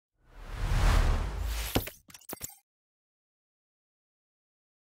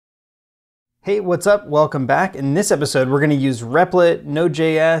Hey, what's up? Welcome back. In this episode, we're going to use Repl.it,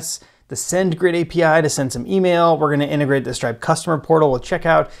 Node.js, the SendGrid API to send some email. We're going to integrate the Stripe customer portal with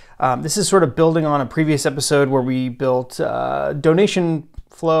checkout. This is sort of building on a previous episode where we built donation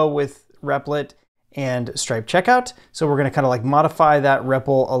flow with Repl.it and Stripe checkout. So we're going to kind of like modify that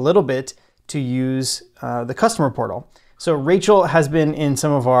REPL a little bit to use the customer portal. So Rachel has been in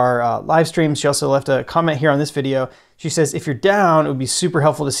some of our live streams. She also left a comment here on this video. She says, if you're down, it would be super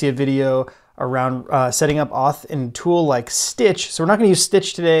helpful to see a video around setting up auth in a tool like Stitch. So we're not going to use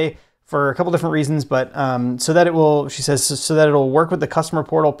Stitch today for a couple different reasons, but so that it will, she says, so that it'll work with the customer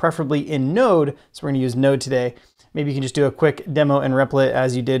portal, preferably in Node. So we're going to use Node today. Maybe you can just do a quick demo in Repl.it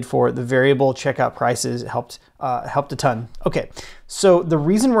as you did for the variable checkout prices. It helped a ton. Okay, so the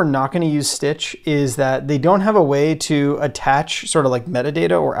reason we're not going to use Stitch is that they don't have a way to attach sort of like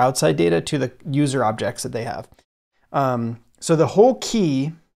metadata or outside data to the user objects that they have. So the whole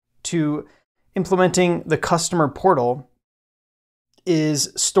key to implementing the customer portal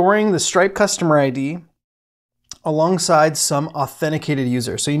is storing the Stripe customer ID alongside some authenticated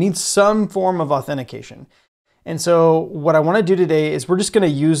user. So you need some form of authentication. And so what I want to do today is we're just going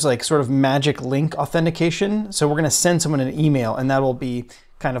to use like sort of magic link authentication. So we're going to send someone an email, and that will be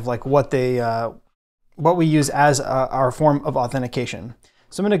kind of like what we use as our form of authentication.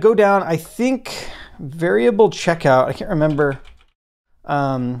 So I'm going to go down, I think variable checkout, I can't remember.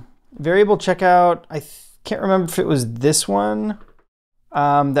 Variable checkout, I can't remember if it was this one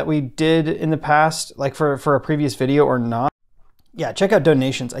that we did in the past, like for a previous video or not. Yeah, checkout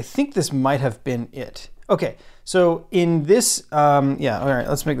donations. I think this might have been it. Okay, so in this, yeah, all right,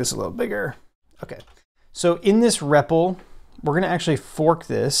 let's make this a little bigger. Okay, so in this REPL, we're gonna actually fork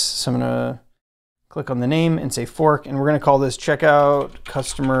this. So I'm gonna click on the name and say fork, and we're gonna call this checkout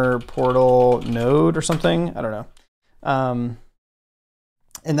customer portal node or something, I don't know.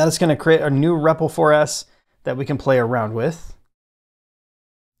 And that is going to create a new REPL for us that we can play around with.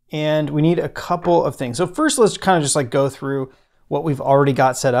 And we need a couple of things. So first, let's kind of just like go through what we've already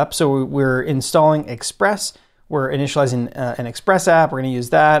got set up. So we're installing Express. We're initializing an Express app. We're going to use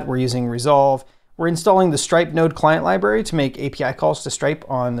that. We're using Resolve. We're installing the Stripe Node client library to make API calls to Stripe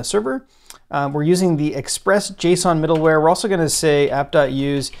on the server. We're using the Express JSON middleware. We're also going to say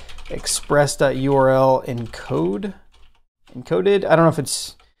app.use express.url encoded. I don't know if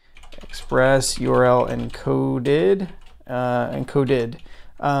it's express URL encoded.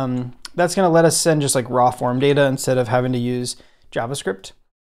 That's going to let us send just like raw form data instead of having to use JavaScript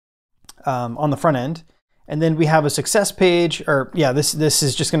on the front end. And then we have a success page, or yeah, this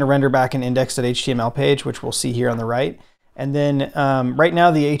is just going to render back an index.html page, which we'll see here on the right. And then right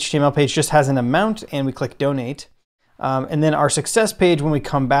now the HTML page just has an amount, and we click donate. And then our success page, when we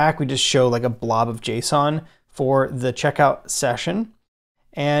come back, we just show like a blob of JSON for the checkout session.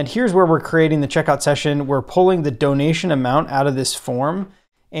 And here's where we're creating the checkout session. We're pulling the donation amount out of this form.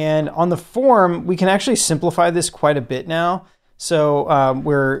 And on the form, we can actually simplify this quite a bit now. So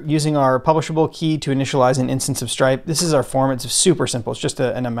we're using our publishable key to initialize an instance of Stripe. This is our form. It's super simple. It's just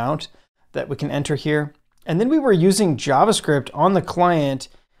an amount that we can enter here. And then we were using JavaScript on the client.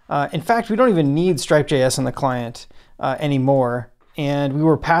 In fact, we don't even need Stripe.js on the client anymore. And we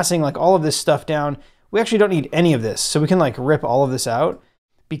were passing like all of this stuff down. We actually don't need any of this. So we can like rip all of this out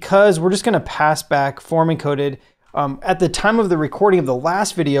because we're just going to pass back form encoded. At the time of the recording of the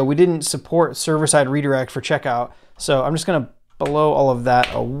last video, we didn't support server-side redirect for checkout. So I'm just going to blow all of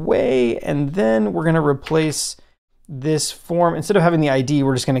that away. And then we're going to replace this form. Instead of having the ID,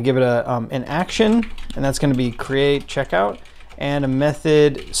 we're just going to give it an action. And that's going to be create checkout and a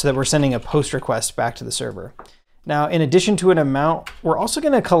method so that we're sending a post request back to the server. Now, in addition to an amount, we're also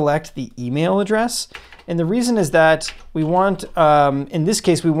going to collect the email address. And the reason is that we want, in this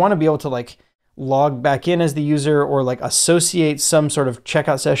case, we want to be able to like log back in as the user or like associate some sort of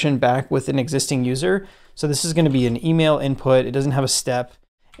checkout session back with an existing user. So this is going to be an email input. It doesn't have a step.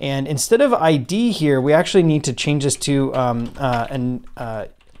 And instead of ID here, we actually need to change this to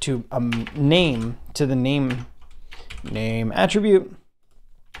name, to the name attribute.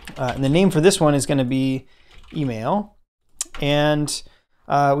 And the name for this one is going to be email, and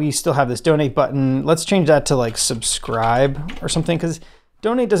we still have this donate button. Let's change that to like subscribe or something, because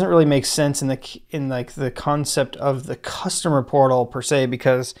donate doesn't really make sense in the concept of the customer portal per se,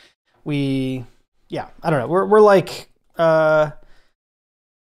 because I don't know, we're like I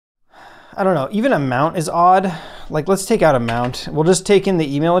don't know, even amount is odd. Like let's take out amount. We'll just take in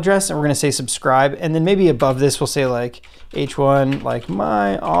the email address and we're going to say subscribe. And then maybe above this, we'll say like H1, like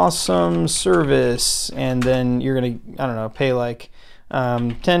my awesome service. And then you're going to, I don't know, pay like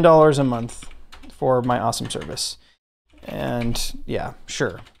 $10 a month for my awesome service. And yeah,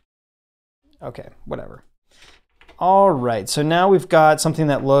 sure. Okay, whatever. All right, so now we've got something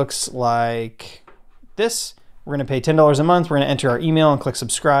that looks like this. We're gonna pay $10 a month. We're gonna enter our email and click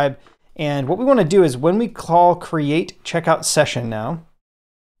subscribe. And what we wanna do is when we call create checkout session now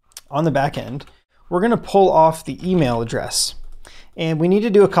on the back end, we're gonna pull off the email address. And we need to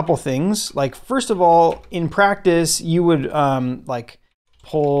do a couple things. Like, first of all, in practice, you would like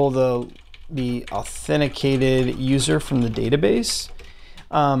pull the authenticated user from the database.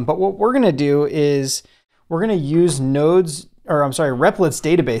 But what we're gonna do is we're gonna use Repl.it's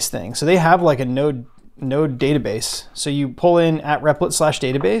database thing. So they have like a node database. So you pull in at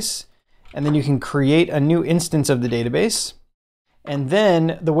Repl.it/database, and then you can create a new instance of the database. And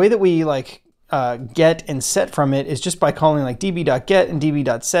then the way that we like get and set from it is just by calling like db.get and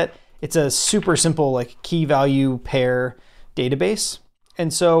db.set. It's a super simple like key value pair database.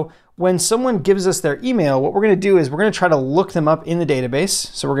 And so when someone gives us their email, what we're going to do is we're going to try to look them up in the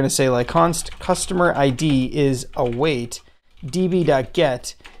database. So we're going to say like const customer ID is await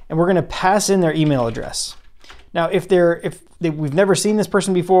db.get, and we're going to pass in their email address. Now, if we've never seen this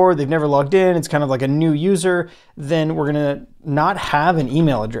person before, they've never logged in, it's kind of like a new user, then we're going to not have an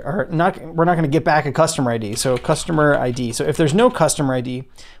email address, or we're not going to get back a customer ID. So customer ID. So if there's no customer ID,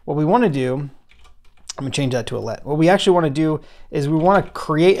 what we want to do, I'm gonna change that to a let. What we actually want to do is we want to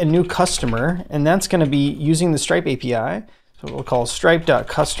create a new customer, and that's going to be using the Stripe API. So we'll call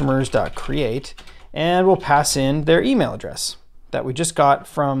stripe.customers.create, and we'll pass in their email address that we just got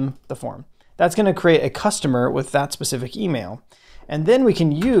from the form. That's going to create a customer with that specific email. And then we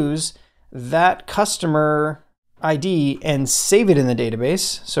can use that customer ID and save it in the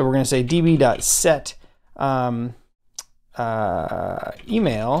database. So we're going to say db.set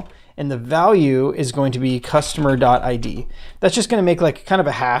email, and the value is going to be customer.id. That's just going to make like kind of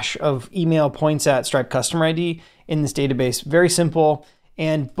a hash of email points at Stripe customer ID in this database. Very simple.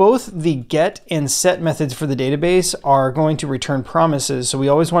 And both the get and set methods for the database are going to return promises. So we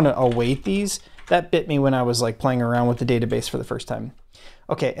always want to await these. That bit me when I was like playing around with the database for the first time.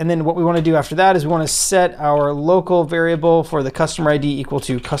 Okay, and then what we want to do after that is we want to set our local variable for the customer ID equal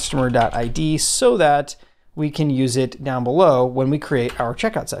to customer.id so that we can use it down below when we create our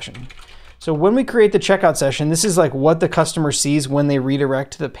checkout session. So when we create the checkout session, this is like what the customer sees when they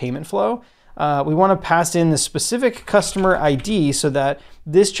redirect to the payment flow. We want to pass in the specific customer ID so that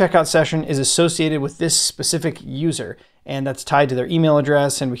this checkout session is associated with this specific user, and that's tied to their email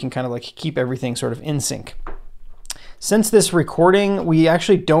address, and we can kind of like keep everything sort of in sync. Since this recording, we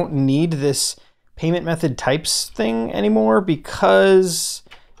actually don't need this payment method types thing anymore because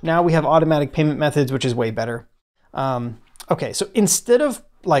now we have automatic payment methods, which is way better. Okay, so instead of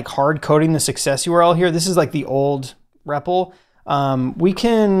like hard coding the success URL here, this is like the old REPL. We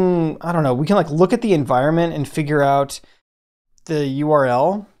can, I don't know, we can like look at the environment and figure out the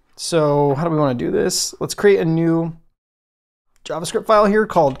URL. So how do we want to do this? Let's create a new JavaScript file here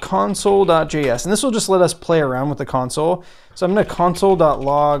called console.js. And this will just let us play around with the console. So I'm going to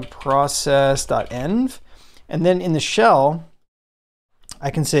console.log process.env. And then in the shell,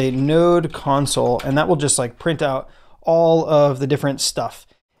 I can say node console, and that will just like print out all of the different stuff.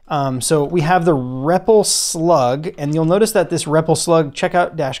 So we have the REPL slug, and you'll notice that this REPL slug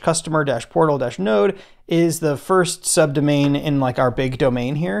checkout-customer-portal-node is the first subdomain in like our big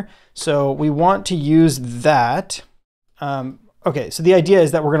domain here. So we want to use that. Okay, so the idea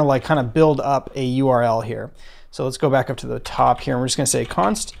is that we're gonna like kind of build up a URL here. So let's go back up to the top here, and we're just gonna say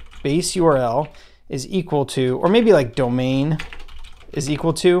const base URL is equal to, or maybe like domain is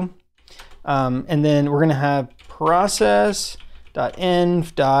equal to, and then we're gonna have process.env.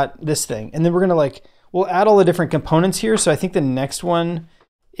 this thing. And then we're gonna like, we'll add all the different components here. So I think the next one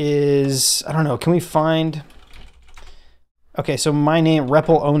is, I don't know, can we find, okay, so my name,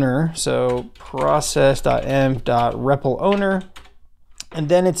 REPL owner. So process.env.REPL owner, and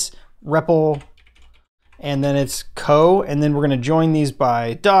then it's REPL, and then it's co, and then we're gonna join these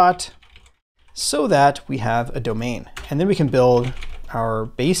by dot so that we have a domain. And then we can build our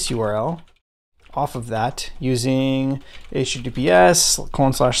base URL off of that using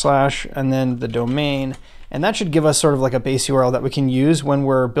https:// and then the domain. And that should give us sort of like a base URL that we can use when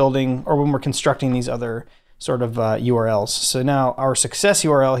we're building or when we're constructing these other sort of URLs. So now our success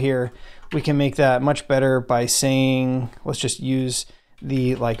URL here, we can make that much better by saying, let's just use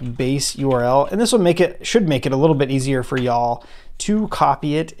the like base URL. And this will make it, should make it a little bit easier for y'all to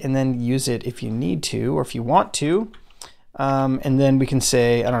copy it and then use it if you need to, or if you want to. And then we can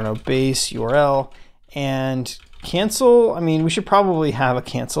say, I don't know, base URL and cancel. I mean, we should probably have a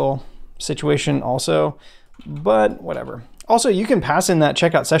cancel situation also, but whatever. Also, you can pass in that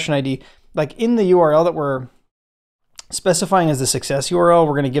checkout session ID, like in the URL that we're specifying as the success URL,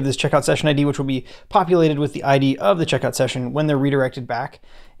 we're going to give this checkout session ID, which will be populated with the ID of the checkout session when they're redirected back.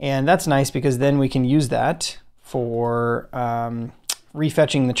 And that's nice because then we can use that for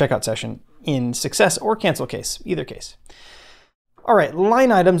refetching the checkout session in success or cancel case, either case. All right,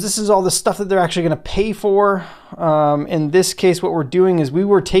 line items. This is all the stuff that they're actually going to pay for. In this case, what we're doing is we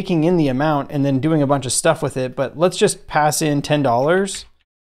were taking in the amount and then doing a bunch of stuff with it, but let's just pass in $10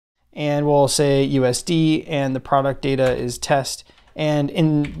 and we'll say USD and the product data is test. And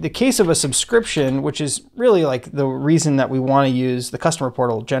in the case of a subscription, which is really like the reason that we want to use the customer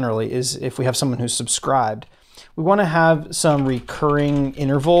portal generally is if we have someone who's subscribed, we want to have some recurring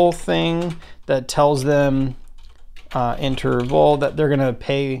interval thing that tells them interval that they're going to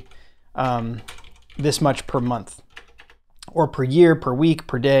pay this much per month or per year, per week,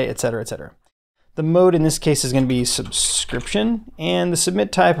 per day, etc., etc. The mode in this case is going to be subscription, and the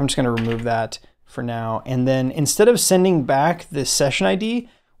submit type, I'm just going to remove that for now. And then instead of sending back the session ID,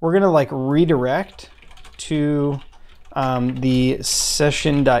 we're going to like redirect to the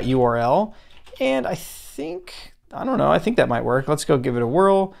session.url. And I think that might work. Let's go give it a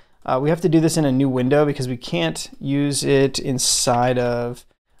whirl. We have to do this in a new window because we can't use it inside of,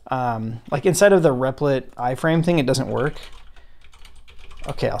 inside of the Repl.it iframe thing, it doesn't work.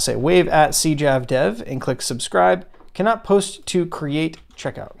 Okay, I'll say wave at cjavdev and click subscribe. Cannot post to create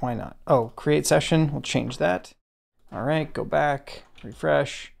checkout. Why not? Oh, create session, we'll change that. All right, go back,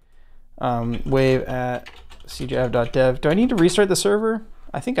 refresh. Wave at cjav.dev. Do I need to restart the server?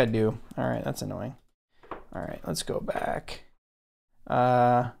 I think I do. All right, that's annoying. All right, let's go back.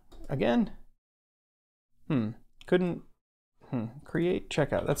 Again? Create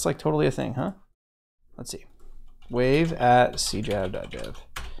checkout. That's like totally a thing, huh? Let's see. Wave at cjav.dev.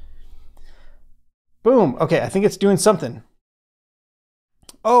 Boom. Okay, I think it's doing something.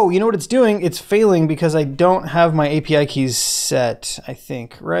 Oh, you know what it's doing? It's failing because I don't have my API keys set, I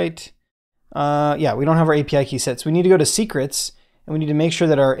think, right? Yeah, we don't have our API key set. So we need to go to secrets and we need to make sure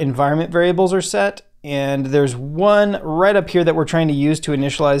that our environment variables are set. And there's one right up here that we're trying to use to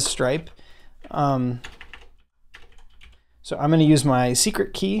initialize Stripe. So I'm going to use my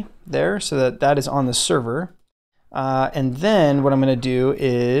secret key there so that that is on the server. And then what I'm going to do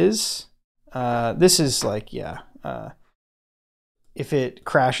is, this is like, yeah, if it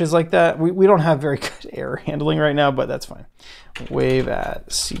crashes like that, we don't have very good error handling right now, but that's fine. Wave at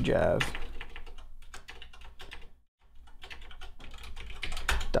cjav.dev.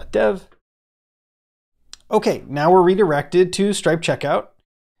 Okay, now we're redirected to Stripe checkout,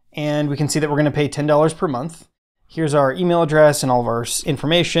 and we can see that we're going to pay $10 per month. Here's our email address and all of our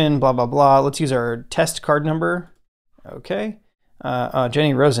information, blah, blah, blah. Let's use our test card number. Okay.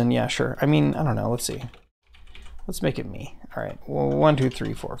 Jenny Rosen, yeah, sure. I mean, I don't know, let's see. Let's make it me. All right, 1, 2,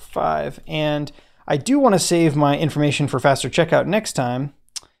 3, 4, 5. And I do want to save my information for faster checkout next time.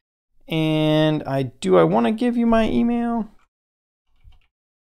 And I want to give you my email?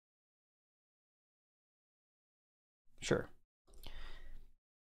 Sure.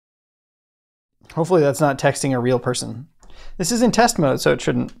 Hopefully that's not texting a real person. This is in test mode, so it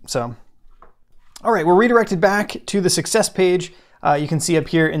shouldn't. So, all right, we're redirected back to the success page. You can see up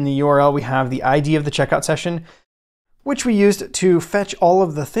here in the URL, we have the ID of the checkout session, which we used to fetch all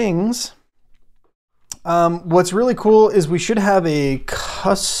of the things. What's really cool is we should have a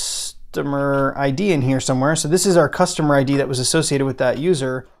customer ID in here somewhere. So this is our customer ID that was associated with that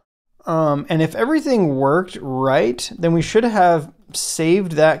user. And if everything worked right, then we should have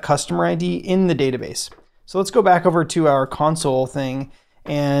saved that customer ID in the database. So let's go back over to our console thing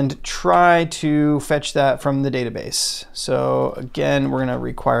and try to fetch that from the database. So again, we're going to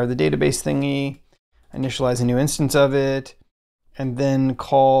require the database thingy, initialize a new instance of it, and then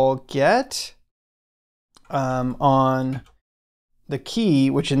call get on the key,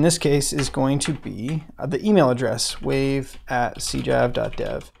 which in this case is going to be the email address, wave at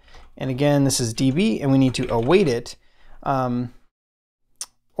cjav.dev. And again, this is DB, and we need to await it.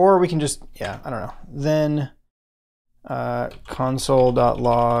 Or we can just, yeah, I don't know. Then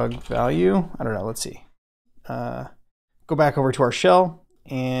console.log value. I don't know, let's see. Go back over to our shell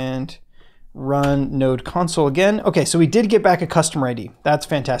and run node console again. Okay, so we did get back a customer ID. That's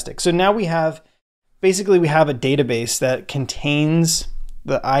fantastic. So now we have, basically we have a database that contains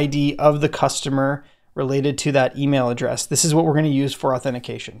the ID of the customer related to that email address. This is what we're going to use for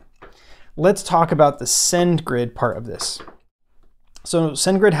authentication. Let's talk about the SendGrid part of this. So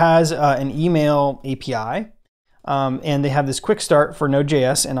SendGrid has an email API, and they have this quick start for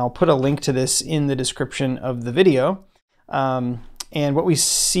Node.js, and I'll put a link to this in the description of the video. And what we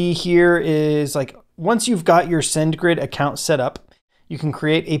see here is like once you've got your SendGrid account set up, you can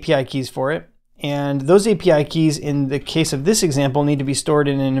create API keys for it. And those API keys, in the case of this example, need to be stored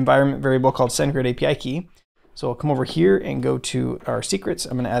in an environment variable called SendGrid API key. So I'll come over here and go to our secrets.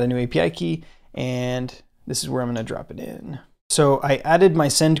 I'm going to add a new API key, and this is where I'm going to drop it in. So I added my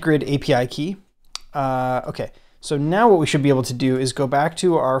SendGrid API key. Okay, so now what we should be able to do is go back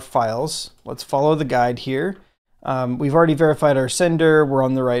to our files. Let's follow the guide here. We've already verified our sender. We're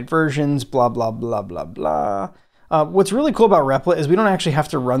on the right versions, blah, blah, blah, blah, blah. What's really cool about Repl.it is we don't actually have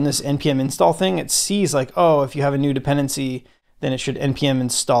to run this npm install thing. It sees like, oh, if you have a new dependency, then it should npm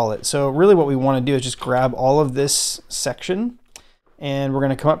install it. So really what we want to do is just grab all of this section, and we're going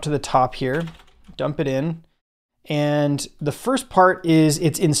to come up to the top here, dump it in. And the first part is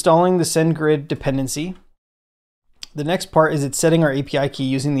it's installing the SendGrid dependency. The next part is it's setting our API key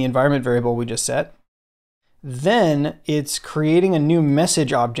using the environment variable we just set. Then it's creating a new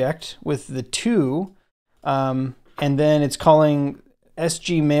message object with the to, and then it's calling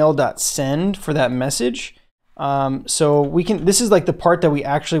sgmail.send for that message. So we can, this is like the part that we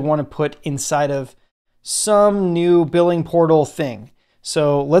actually want to put inside of some new billing portal thing.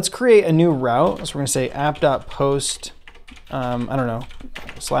 So let's create a new route. So we're going to say app.post, I don't know,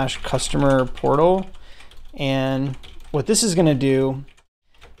 /customer portal. And what this is going to do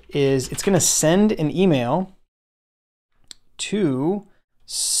is it's going to send an email to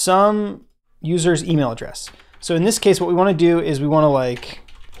some user's email address. So in this case, what we want to do is we want to like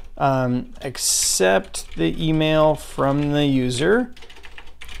accept the email from the user,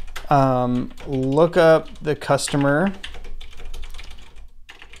 look up the customer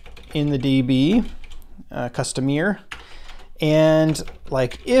in the DB, customer, and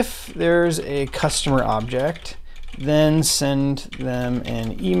like if there's a customer object, then send them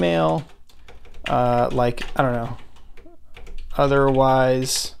an email, like, I don't know,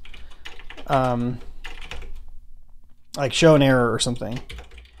 otherwise, like show an error or something.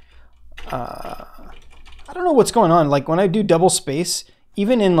 I don't know what's going on. Like when I do double space,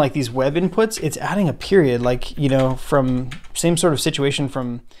 even in like these web inputs, it's adding a period, like, you know, from same sort of situation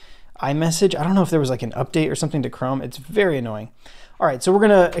from iMessage. I don't know if there was like an update or something to Chrome. It's very annoying. All right, so we're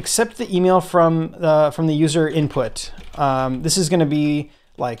gonna accept the email from the user input. This is gonna be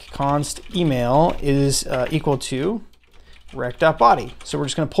like const email is equal to rec.body. So we're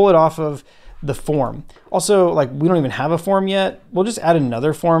just gonna pull it off of the form. Also, like we don't even have a form yet. We'll just add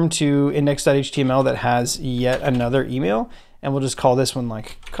another form to index.html that has yet another email, and we'll just call this one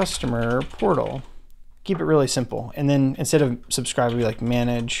like customer portal. Keep it really simple. And then instead of subscribe, it'll be like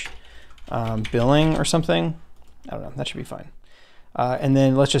manage billing or something. I don't know, that should be fine. And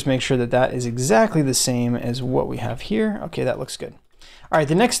then let's just make sure that that is exactly the same as what we have here. Okay, that looks good. All right,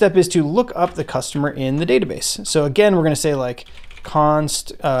 the next step is to look up the customer in the database. So again, we're gonna say like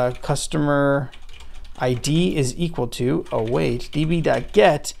const customer ID is equal to await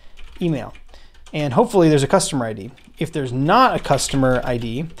db.get email. And hopefully there's a customer ID. If there's not a customer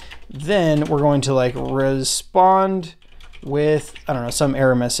ID, then we're going to like respond with, I don't know, some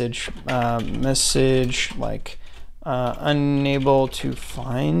error message, message like unable to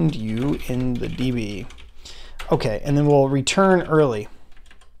find you in the DB. Okay, and then we'll return early.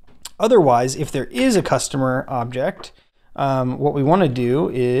 Otherwise, if there is a customer object, what we want to do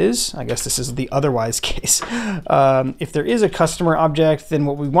is, I guess this is the otherwise case. If there is a customer object, then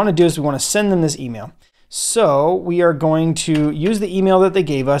what we want to do is we want to send them this email. So we are going to use the email that they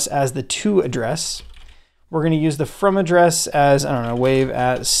gave us as the to address. We're going to use the from address as, I don't know,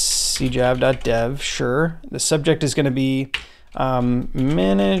 wave@cjab.dev. Sure. The subject is going to be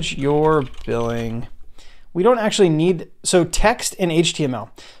manage your billing. We don't actually need, so text and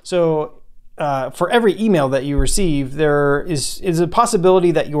HTML. So for every email that you receive, there is a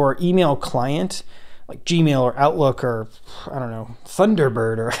possibility that your email client, like Gmail or Outlook or, I don't know,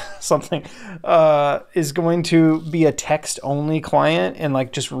 Thunderbird or something, is going to be a text-only client and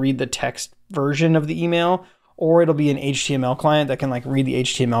like just read the text version of the email, or it'll be an HTML client that can like read the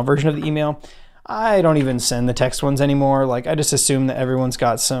HTML version of the email. I don't even send the text ones anymore. Like I just assume that everyone's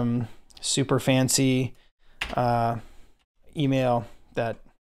got some super fancy email that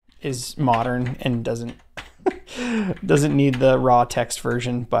is modern and doesn't need the raw text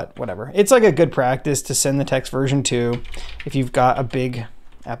version, but whatever. It's like a good practice to send the text version too if you've got a big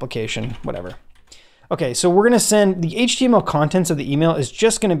application, whatever. Okay, so we're gonna send the HTML contents of the email is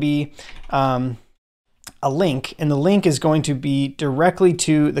just gonna be a link, and the link is going to be directly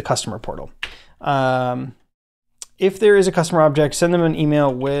to the customer portal. If there is a customer object, send them an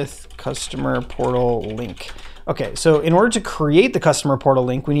email with customer portal link. Okay, so in order to create the customer portal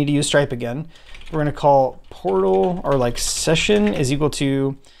link, we need to use Stripe again. We're gonna call portal, or like session is equal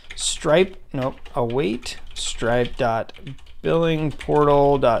to Stripe, nope, await Stripe.get billing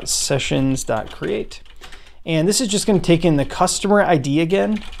portal.sessions.create. And this is just going to take in the customer ID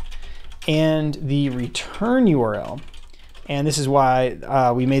again and the return URL. And this is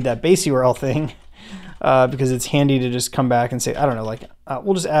why we made that base URL thing, because it's handy to just come back and say, I don't know, like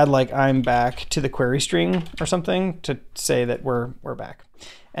we'll just add like I'm back to the query string or something to say that we're back.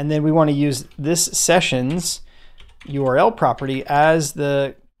 And then we want to use this sessions URL property as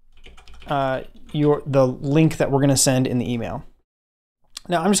the link that we're going to send in the email.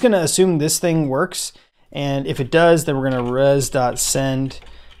 Now I'm just going to assume this thing works, and if it does, then we're going to res.send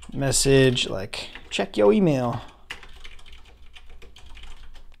message like check your email.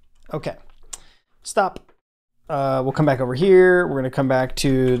 Okay, stop. We'll come back over here. We're going to come back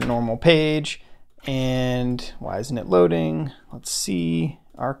to the normal page, and why isn't it loading? Let's see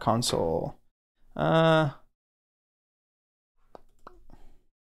our console.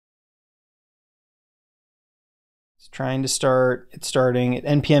 Trying to start, it's starting at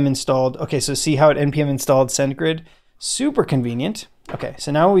npm installed. Okay, so see how it npm installed SendGrid? Super convenient. Okay,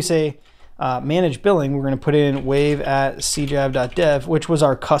 so now when we say manage billing, we're going to put in wave@cjav.dev, which was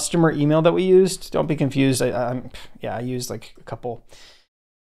our customer email that we used. Don't be confused. I used like a couple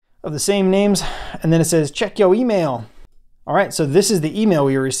of the same names. And then it says check your email. All right, so this is the email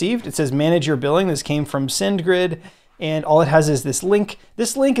we received. It says manage your billing. This came from SendGrid. And all it has is this link.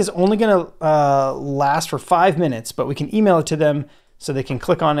 This link is only going to last for 5 minutes, but we can email it to them so they can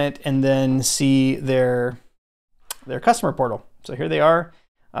click on it and then see their customer portal. So here they are.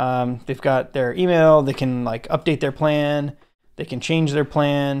 They've got their email. They can like update their plan. They can change their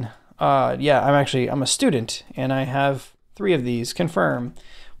plan. Yeah, I'm a student and I have 3 of these. Confirm,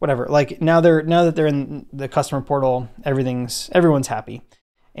 whatever. Like now that they're in the customer portal, everyone's happy.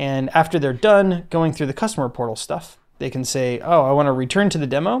 And after they're done going through the customer portal stuff, they can say, oh, I want to return to the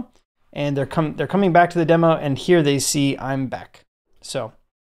demo, and they're coming back to the demo, and here they see I'm back. So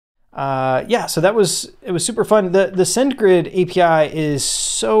yeah, so it was super fun. The SendGrid API is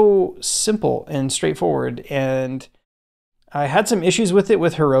so simple and straightforward, and I had some issues with it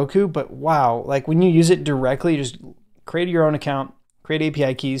with Heroku, but wow, like when you use it directly, just create your own account, create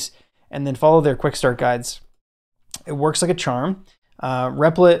API keys, and then follow their quick start guides. It works like a charm.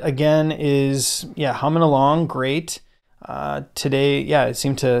 Repl.it again is humming along great. Today, it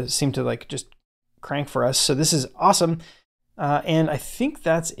seemed to like just crank for us. So this is awesome. And I think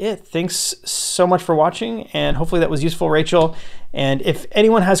that's it. Thanks so much for watching, and hopefully that was useful, Rachel. And if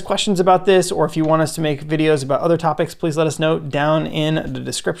anyone has questions about this, or if you want us to make videos about other topics, please let us know down in the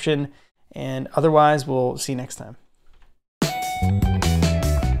description. And otherwise, we'll see you next time.